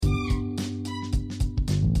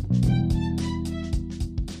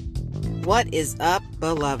What is up,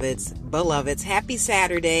 beloveds? Beloveds, happy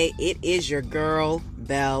Saturday. It is your girl,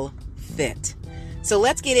 Belle Fit. So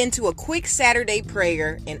let's get into a quick Saturday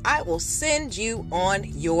prayer, and I will send you on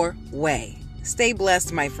your way. Stay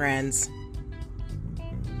blessed, my friends.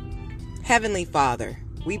 Heavenly Father,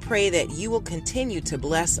 we pray that you will continue to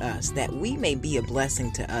bless us, that we may be a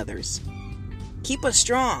blessing to others. Keep us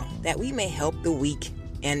strong, that we may help the weak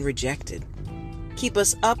and rejected. Keep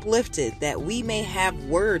us uplifted, that we may have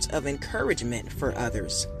words of encouragement for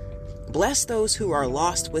others. Bless those who are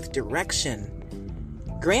lost with direction.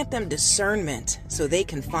 Grant them discernment so they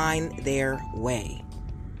can find their way.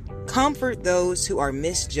 Comfort those who are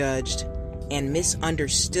misjudged and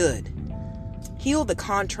misunderstood. Heal the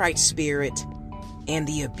contrite spirit and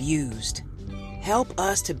the abused. Help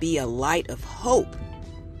us to be a light of hope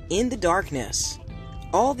in the darkness.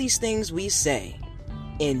 All these things we say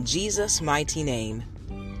in Jesus' mighty name.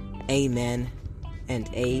 Amen and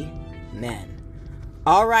amen.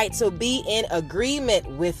 All right, so be in agreement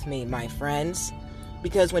with me, my friends,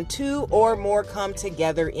 because when two or more come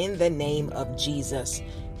together in the name of Jesus,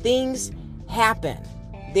 things happen.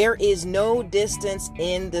 There is no distance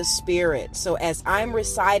in the spirit. So as I'm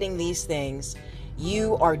reciting these things,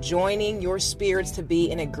 you are joining your spirits to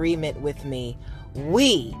be in agreement with me.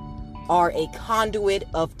 We are a conduit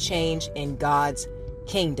of change in God's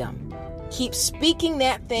kingdom. Keep speaking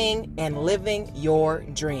that thing and living your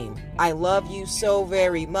dream. I love you so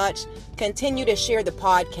very much. Continue to share the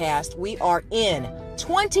podcast. We are in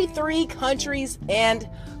 23 countries and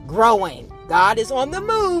growing. God is on the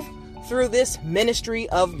move through this ministry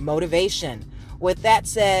of motivation. With that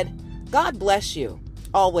said, God bless you.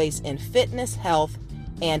 Always in fitness, health,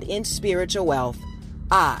 and in spiritual wealth.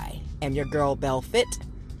 I am your girl, Belle Fit,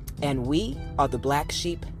 and we are the Black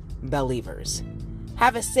Sheep Believers.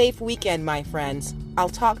 Have a safe weekend, my friends. I'll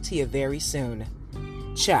talk to you very soon.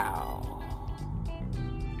 Ciao.